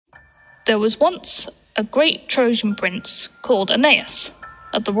There was once a great Trojan prince called Aeneas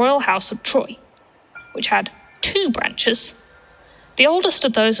of the royal house of Troy, which had 2 branches. The oldest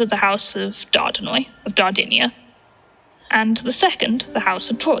of those of the house of Dardinia, and the second the house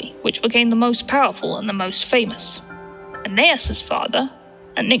of Troy, which became the most powerful and the most famous. Aeneas's father,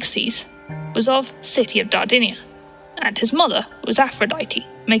 Anixius, was of the city of Dardinia, and his mother was Aphrodite,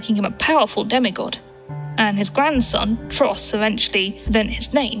 making him a powerful demigod, and his grandson, Tros, eventually lent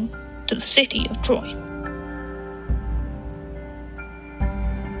his name to the city of Troy.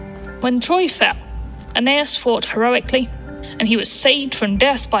 When Troy fell, Aeneas fought heroically, and he was saved from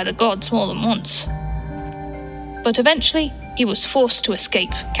death by the gods more than once. But eventually, he was forced to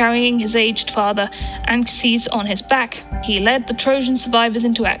escape. Carrying his aged father, Anchises, on his back, he led the Trojan survivors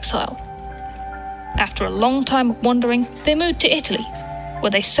into exile. After a long time of wandering, they moved to Italy, where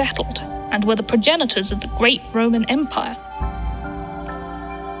they settled and were the progenitors of the great Roman Empire.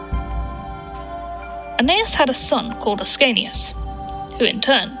 Aeneas had a son called Ascanius, who in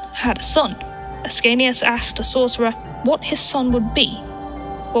turn had a son. Ascanius asked a sorcerer what his son would be.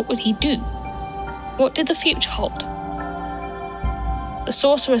 What would he do? What did the future hold? The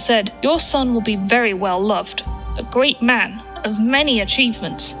sorcerer said, "Your son will be very well loved, a great man of many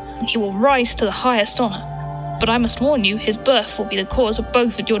achievements, and he will rise to the highest honor. But I must warn you, his birth will be the cause of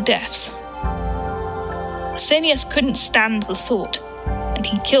both of your deaths." Ascanius couldn't stand the thought, and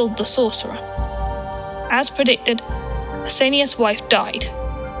he killed the sorcerer. As predicted, Ascanius' wife died,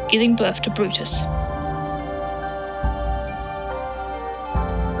 giving birth to Brutus.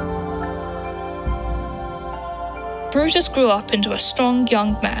 Brutus grew up into a strong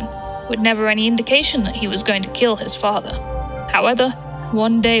young man, with never any indication that he was going to kill his father. However,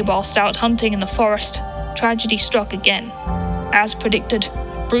 one day whilst out hunting in the forest, tragedy struck again. As predicted,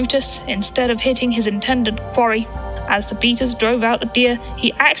 Brutus, instead of hitting his intended quarry, as the beaters drove out the deer,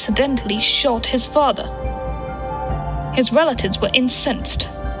 he accidentally shot his father. His relatives were incensed,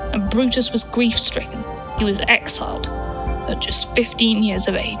 and Brutus was grief-stricken. He was exiled at just 15 years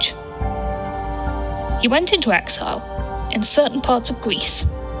of age. He went into exile in certain parts of Greece,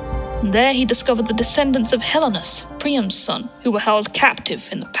 and there he discovered the descendants of Helenus, Priam's son, who were held captive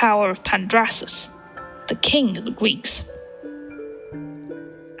in the power of Pandrasus, the king of the Greeks.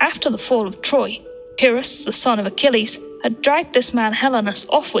 After the fall of Troy, Pyrrhus, the son of Achilles, had dragged this man Helenus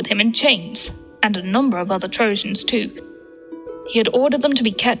off with him in chains, and a number of other Trojans too. He had ordered them to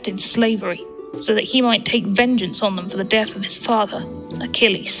be kept in slavery, so that he might take vengeance on them for the death of his father,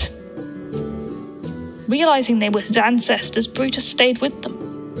 Achilles. Realizing they were his ancestors, Brutus stayed with them,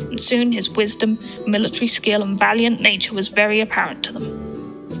 and soon his wisdom, military skill, and valiant nature was very apparent to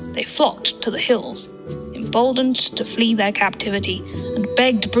them. They flocked to the hills, emboldened to flee their captivity, and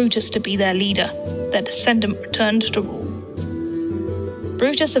begged Brutus to be their leader, their descendant returned to rule.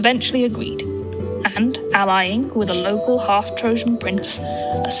 Brutus eventually agreed, and, allying with a local half-Trojan prince,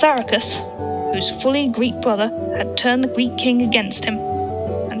 Assaracus, whose fully Greek brother had turned the Greek king against him,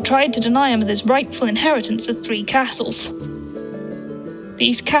 and tried to deny him of his rightful inheritance of 3 castles.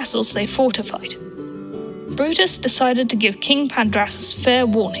 These castles they fortified. Brutus decided to give King Pandrasus fair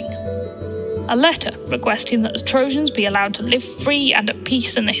warning. A letter requesting that the Trojans be allowed to live free and at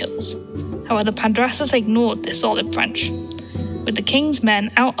peace in the hills. However, Pandrasus ignored this olive branch. With the king's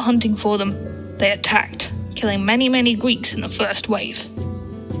men out hunting for them, they attacked, killing many Greeks in the first wave.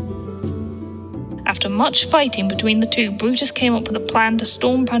 After much fighting between the two, Brutus came up with a plan to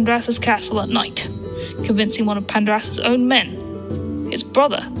storm Pandrasus' castle at night, convincing one of Pandrasus' own men, his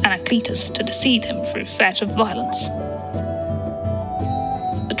brother Anacletus, to deceive him through threat of violence.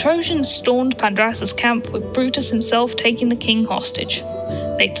 The Trojans stormed Pandrasus' camp, with Brutus himself taking the king hostage.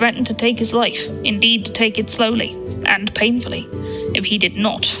 They threatened to take his life, indeed to take it slowly, and painfully, if he did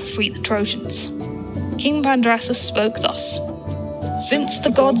not free the Trojans. King Pandrasus spoke thus: "Since the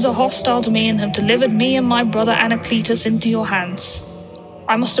gods are hostile to me and have delivered me and my brother Anacletus into your hands,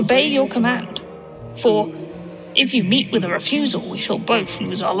 I must obey your command, for if you meet with a refusal, we shall both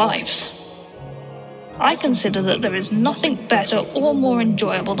lose our lives. I consider that there is nothing better or more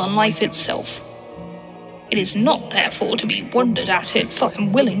enjoyable than life itself. It is not, therefore, to be wondered at if I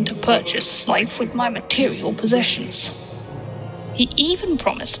am willing to purchase life with my material possessions." He even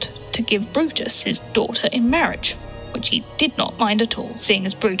promised to give Brutus his daughter in marriage, which he did not mind at all, seeing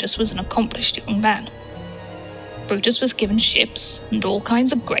as Brutus was an accomplished young man. Brutus was given ships and all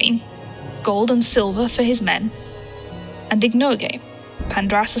kinds of grain, gold and silver for his men, and Ignoge,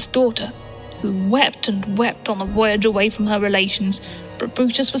 Pandrasus' daughter, who wept and wept on the voyage away from her relations, but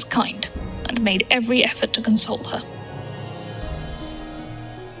Brutus was kind and made every effort to console her.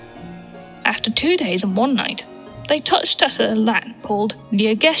 After 2 days and 1 night, they touched at a land called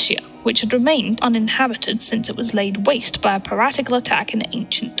Neogetia, which had remained uninhabited since it was laid waste by a piratical attack in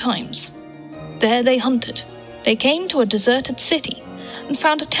ancient times. There they hunted. They came to a deserted city and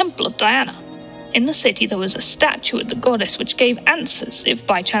found a temple of Diana. In the city there was a statue of the goddess which gave answers if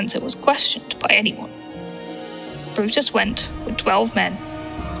by chance it was questioned by anyone. Brutus went, with 12 men,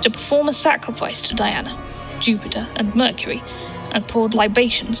 to perform a sacrifice to Diana, Jupiter and Mercury, and poured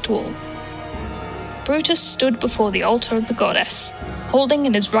libations to all. Brutus stood before the altar of the goddess, holding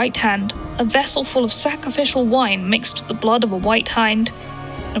in his right hand a vessel full of sacrificial wine mixed with the blood of a white hind,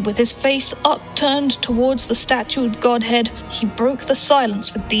 and with his face upturned towards the statued godhead, he broke the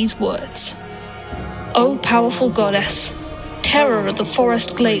silence with these words: "O powerful goddess, terror of the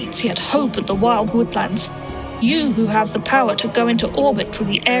forest glades, yet hope of the wild woodlands, you who have the power to go into orbit through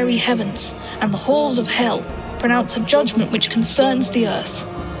the airy heavens and the halls of hell, pronounce a judgment which concerns the earth.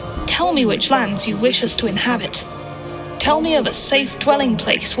 Tell me which lands you wish us to inhabit. Tell me of a safe dwelling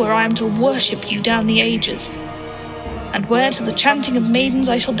place where I am to worship you down the ages, and where to the chanting of maidens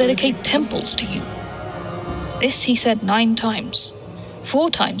I shall dedicate temples to you." This he said 9 times.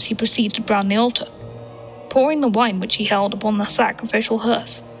 4 times he proceeded round the altar, pouring the wine which he held upon the sacrificial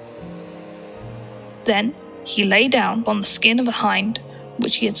hearth. Then he lay down upon the skin of a hind,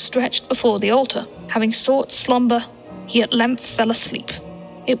 which he had stretched before the altar. Having sought slumber, he at length fell asleep.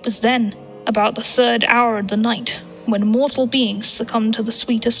 It was then about the 3rd hour of the night, when mortal beings succumb to the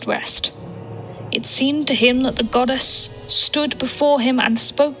sweetest rest. It seemed to him that the goddess stood before him and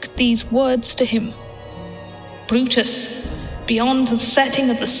spoke these words to him: "Brutus, beyond the setting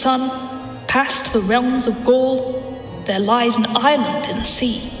of the sun, past the realms of Gaul, there lies an island in the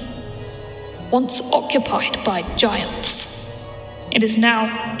sea, once occupied by giants. It is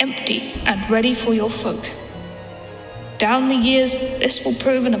now empty and ready for your folk. Down the years, this will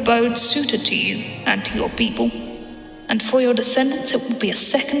prove an abode suited to you and to your people, and for your descendants it will be a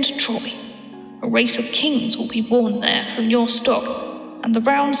second Troy. A race of kings will be born there from your stock, and the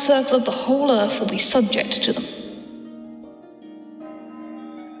round circle of the whole earth will be subject to them."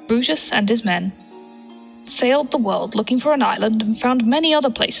 Brutus and his men sailed the world looking for an island and found many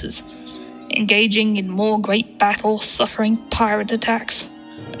other places, engaging in more great battles, suffering pirate attacks,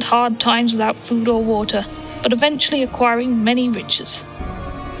 and hard times without food or water, but eventually acquiring many riches.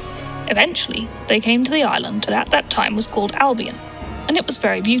 Eventually, they came to the island that at that time was called Albion, and it was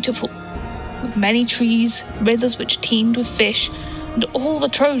very beautiful, with many trees, rivers which teemed with fish, and all the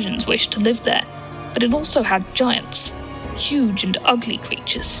Trojans wished to live there, but it also had giants, huge and ugly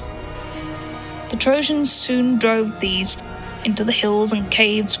creatures. The Trojans soon drove these into the hills and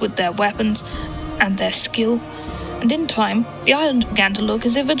caves with their weapons and their skill, and in time the island began to look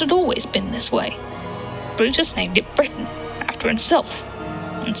as if it had always been this way. Brutus named it Britain, after himself,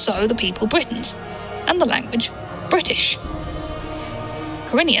 and so the people Britons, and the language British.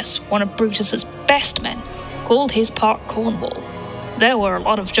 Quirinius, one of Brutus's best men, called his part Cornwall. There were a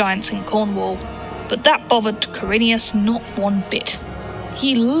lot of giants in Cornwall, but that bothered Quirinius not one bit.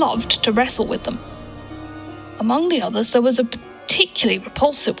 He loved to wrestle with them. Among the others there was a particularly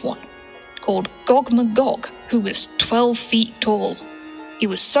repulsive one, called Gog-Magog, who was 12 feet tall. He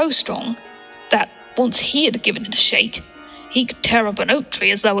was so strong that, once he had given it a shake, he could tear up an oak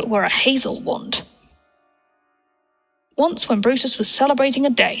tree as though it were a hazel wand. Once, when Brutus was celebrating a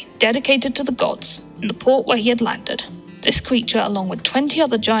day dedicated to the gods in the port where he had landed, this creature, along with 20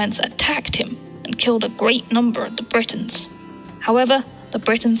 other giants, attacked him and killed a great number of the Britons. However, the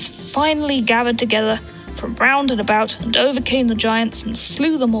Britons finally gathered together from round and about and overcame the giants and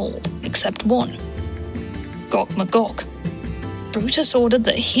slew them all, except one, Gog-Magog. Brutus ordered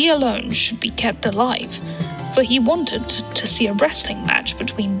that he alone should be kept alive, for he wanted to see a wrestling match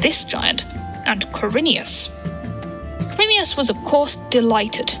between this giant and Quirinius. Quirinius was of course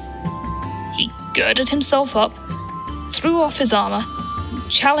delighted. He girded himself up, threw off his armour,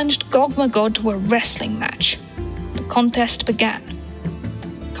 and challenged Gog-Magog to a wrestling match. The contest began.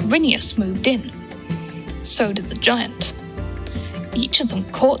 Quirinius moved in. So did the giant. Each of them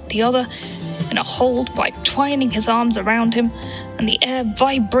caught the other in a hold by twining his arms around him, and the air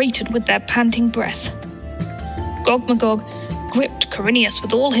vibrated with their panting breath. Gog-Magog gripped Quirinius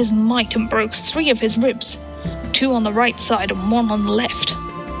with all his might and broke 3 of his ribs, 2 on the right side and 1 on the left.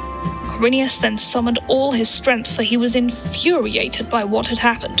 Quirinius then summoned all his strength, for he was infuriated by what had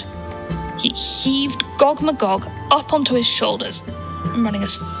happened. He heaved Gog-Magog up onto his shoulders, and running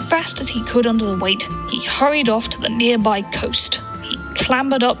as fast as he could under the weight, he hurried off to the nearby coast. He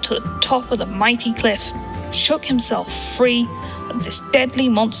clambered up to the top of the mighty cliff, shook himself free of this deadly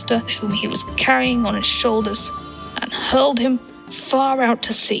monster whom he was carrying on his shoulders, and hurled him far out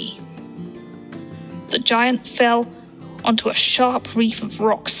to sea. The giant fell onto a sharp reef of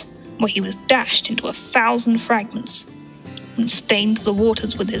rocks, where he was dashed into 1,000 fragments and stained the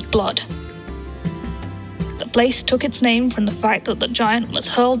waters with his blood. The place took its name from the fact that the giant was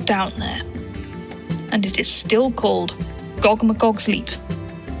hurled down there, and it is still called Gog Magog's Leap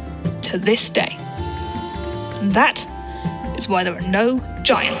to this day. And that is why there are no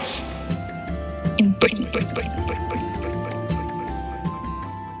giants in Britain.